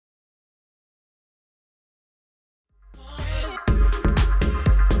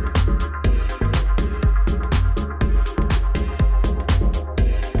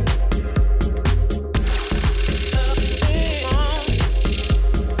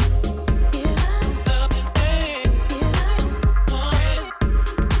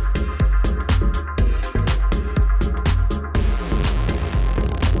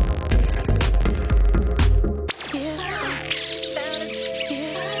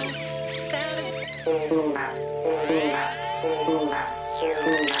Welcome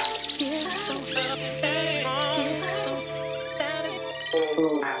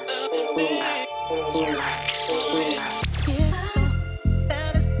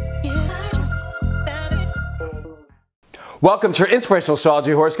to your Inspirational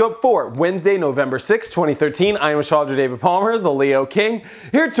Astrology Horoscope for Wednesday, November 6, 2013. I am Astrologer David Palmer, the Leo King,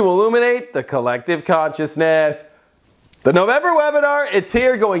 here to illuminate the collective consciousness. The November webinar, it's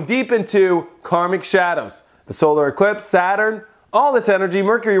here going deep into karmic shadows. The solar eclipse, Saturn, all this energy,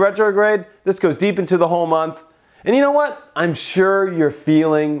 Mercury retrograde, this goes deep into the whole month. And you know what? I'm sure you're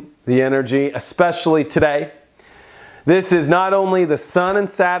feeling the energy, especially today. This is not only the Sun and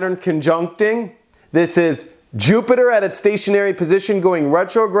Saturn conjuncting, this is Jupiter at its stationary position going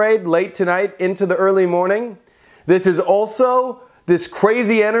retrograde late tonight into the early morning. This is also this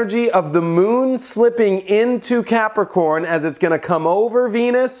crazy energy of the moon slipping into Capricorn as it's going to come over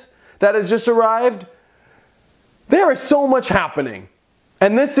Venus that has just arrived. There is so much happening.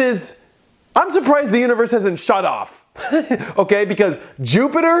 And this is, I'm surprised the universe hasn't shut off. Okay, because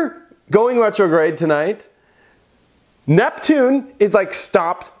Jupiter going retrograde tonight. Neptune is like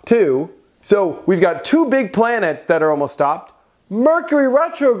stopped too. So we've got two big planets that are almost stopped. Mercury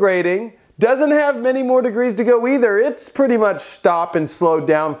retrograding doesn't have many more degrees to go either. It's pretty much stopped and slowed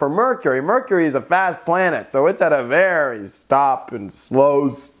down for Mercury. Mercury is a fast planet, so it's at a very stop and slow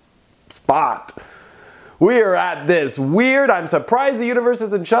spot. We are at this weird, I'm surprised the universe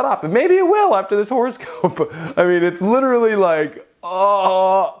hasn't shut off. And maybe it will after this horoscope. I mean, it's literally like,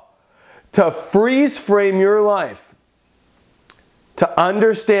 to freeze frame your life. To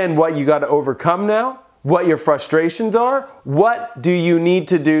understand what you got to overcome now, what your frustrations are, what do you need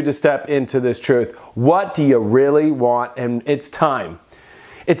to do to step into this truth? What do you really want? And it's time.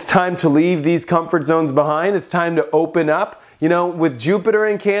 It's time to leave these comfort zones behind. It's time to open up. You know, with Jupiter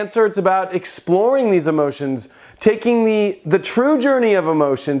in Cancer, it's about exploring these emotions, taking the true journey of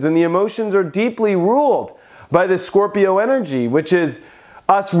emotions, and the emotions are deeply ruled by this Scorpio energy, which is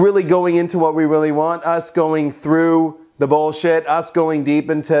us really going into what we really want, us going through the bullshit, us going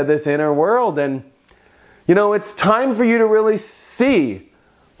deep into this inner world. And you know, it's time for you to really see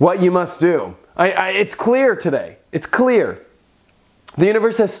what you must do. It's clear today. It's clear. The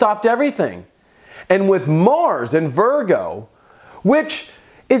universe has stopped everything. And with Mars and Virgo, which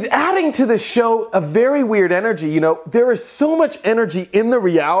is adding to the show a very weird energy. You know, there is so much energy in the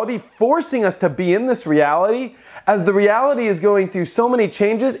reality forcing us to be in this reality. As the reality is going through so many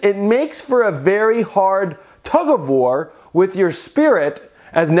changes, it makes for a very hard tug of war with your spirit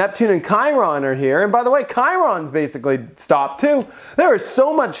as Neptune and Chiron are here. And by the way, Chiron's basically stopped too. There is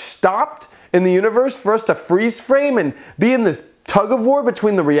so much stopped in the universe for us to freeze frame and be in this tug of war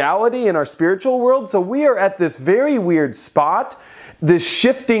between the reality and our spiritual world. So we are at this very weird spot, this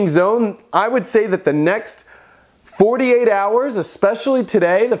shifting zone. I would say that the next 48 hours, especially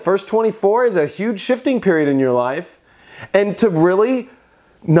today, the first 24, is a huge shifting period in your life. And to really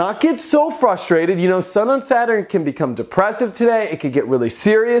not get so frustrated. You know, Sun on Saturn can become depressive today. It could get really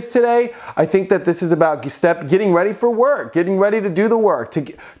serious today. I think that this is about getting ready for work, getting ready to do the work,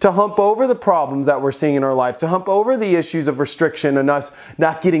 to hump over the problems that we're seeing in our life, to hump over the issues of restriction and us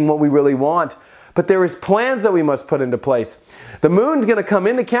not getting what we really want. But there is plans that we must put into place. The moon's going to come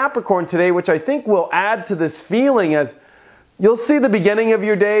into Capricorn today, which I think will add to this feeling as you'll see the beginning of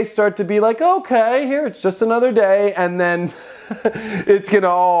your day start to be like, okay, here, it's just another day. And then it's going to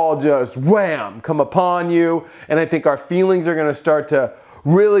all just wham, come upon you. And I think our feelings are going to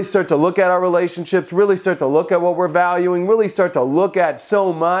really start to look at our relationships, really start to look at what we're valuing, really start to look at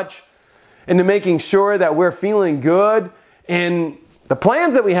so much, into making sure that we're feeling good in the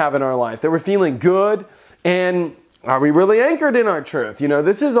plans that we have in our life, that we're feeling good. And are we really anchored in our truth? You know,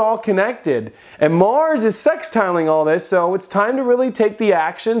 this is all connected. And Mars is sextiling all this, so it's time to really take the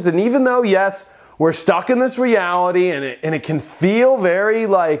actions. And even though, yes, we're stuck in this reality and it can feel very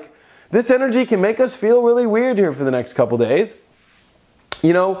like, this energy can make us feel really weird here for the next couple days.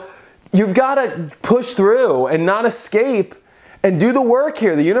 You know, you've got to push through and not escape and do the work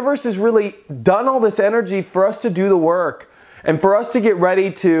here. The universe has really done all this energy for us to do the work and for us to get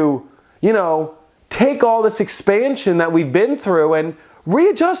ready to, you know, take all this expansion that we've been through and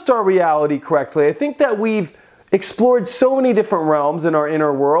readjust our reality correctly. I think that we've explored so many different realms in our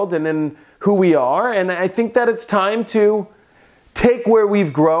inner world and in who we are, and I think that it's time to take where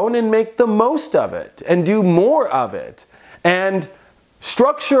we've grown and make the most of it and do more of it and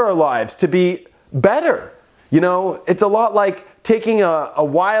structure our lives to be better. You know, it's a lot like taking a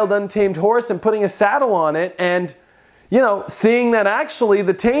wild, untamed horse and putting a saddle on it and, you know, seeing that actually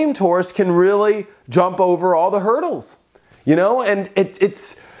the tamed horse can really jump over all the hurdles, you know, and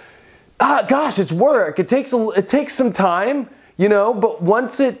it's gosh, it's work. It takes some time, you know, but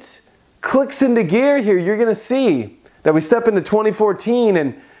once it clicks into gear here, you're going to see that we step into 2014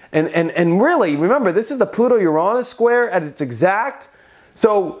 and really, remember, this is the Pluto-Uranus square at its exact.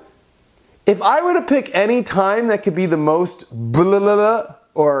 So if I were to pick any time that could be the most blah, blah, blah,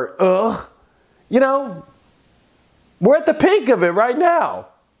 or ugh, you know, we're at the peak of it right now.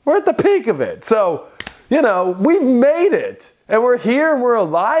 We're at the peak of it. So, you know, we've made it. And we're here and we're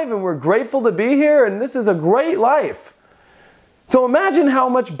alive and we're grateful to be here. And this is a great life. So imagine how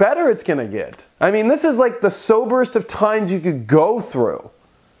much better it's going to get. I mean, this is like the soberest of times you could go through.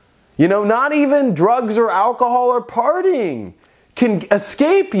 You know, not even drugs or alcohol or partying can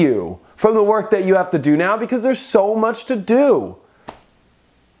escape you from the work that you have to do now because there's so much to do.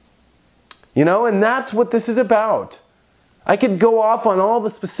 You know, and that's what this is about. I could go off on all the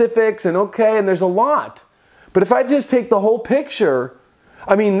specifics and okay, and there's a lot. But if I just take the whole picture,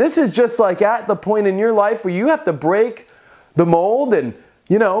 I mean, this is just like at the point in your life where you have to break the mold and,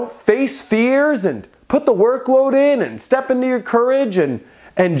 you know, face fears and put the workload in and step into your courage and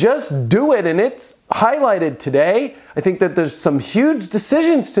just do it. And it's highlighted today. I think that there's some huge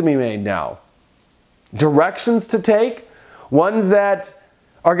decisions to be made now. Directions to take, ones that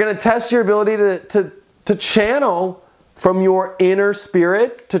are going to test your ability to channel from your inner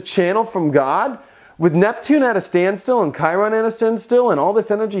spirit, to channel from God. With Neptune at a standstill and Chiron at a standstill and all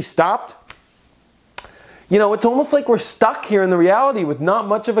this energy stopped, you know, it's almost like we're stuck here in the reality with not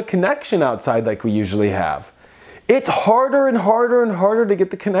much of a connection outside like we usually have. It's harder and harder and harder to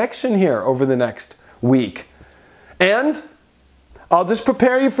get the connection here over the next week. And I'll just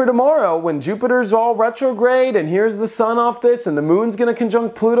prepare you for tomorrow when Jupiter's all retrograde and here's the sun off this and the moon's going to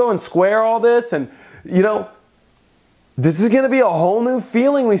conjunct Pluto and square all this. And, you know, this is going to be a whole new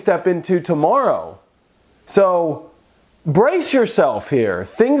feeling we step into tomorrow. So brace yourself here.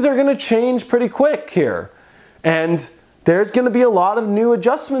 Things are going to change pretty quick here. And there's going to be a lot of new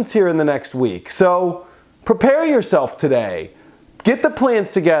adjustments here in the next week. So prepare yourself today. Get the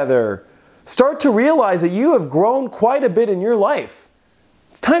plans together. Start to realize that you have grown quite a bit in your life.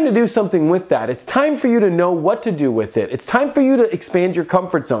 It's time to do something with that. It's time for you to know what to do with it. It's time for you to expand your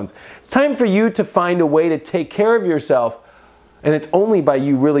comfort zones. It's time for you to find a way to take care of yourself. And it's only by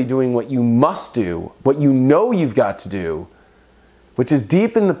you really doing what you must do, what you know you've got to do, which is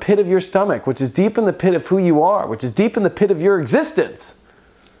deep in the pit of your stomach, which is deep in the pit of who you are, which is deep in the pit of your existence.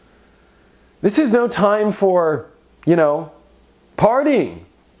 This is no time for, you know, partying.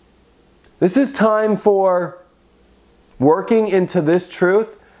 This is time for working into this truth,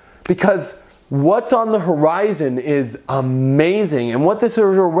 because what's on the horizon is amazing. And what this is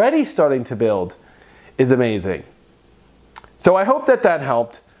already starting to build is amazing. So I hope that that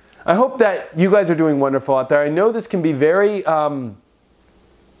helped. I hope that you guys are doing wonderful out there. I know this can be very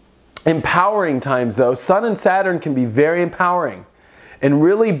empowering times though. Sun and Saturn can be very empowering and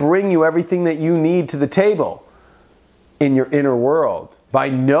really bring you everything that you need to the table in your inner world by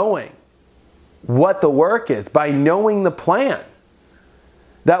knowing what the work is, by knowing the plan.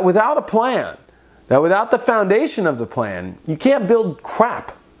 That without a plan, that without the foundation of the plan, you can't build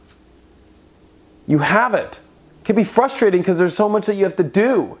crap. You have it. It can be frustrating because there's so much that you have to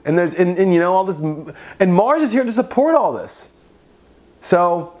do, and there's and you know all this, and Mars is here to support all this.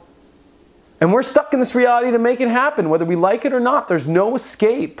 So, and we're stuck in this reality to make it happen, whether we like it or not. There's no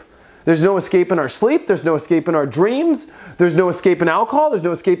escape. There's no escape in our sleep. There's no escape in our dreams. There's no escape in alcohol. There's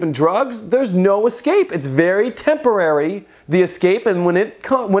no escape in drugs. There's no escape. It's very temporary, the escape, and when it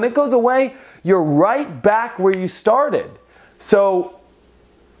goes away, you're right back where you started. So,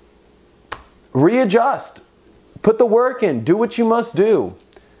 readjust. Put the work in. Do what you must do.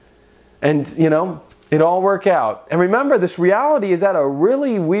 And, you know, it all work out. And remember, this reality is at a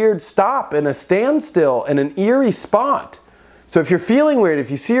really weird stop and a standstill and an eerie spot. So if you're feeling weird, if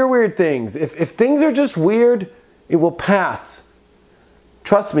you see your weird things, if things are just weird, it will pass.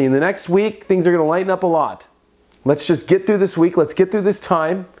 Trust me, in the next week, things are going to lighten up a lot. Let's just get through this week. Let's get through this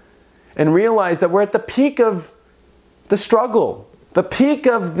time and realize that we're at the peak of the struggle, the peak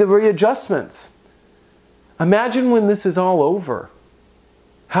of the readjustments. Imagine when this is all over,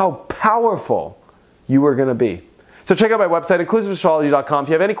 how powerful you are going to be. So check out my website, inclusiveastrology.com, if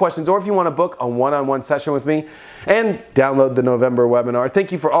you have any questions or if you want to book a one-on-one session with me, and download the November webinar.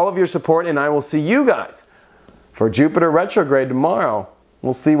 Thank you for all of your support, and I will see you guys for Jupiter retrograde tomorrow.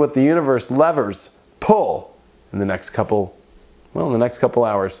 We'll see what the universe levers pull in the next couple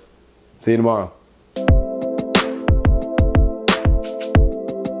hours. See you tomorrow.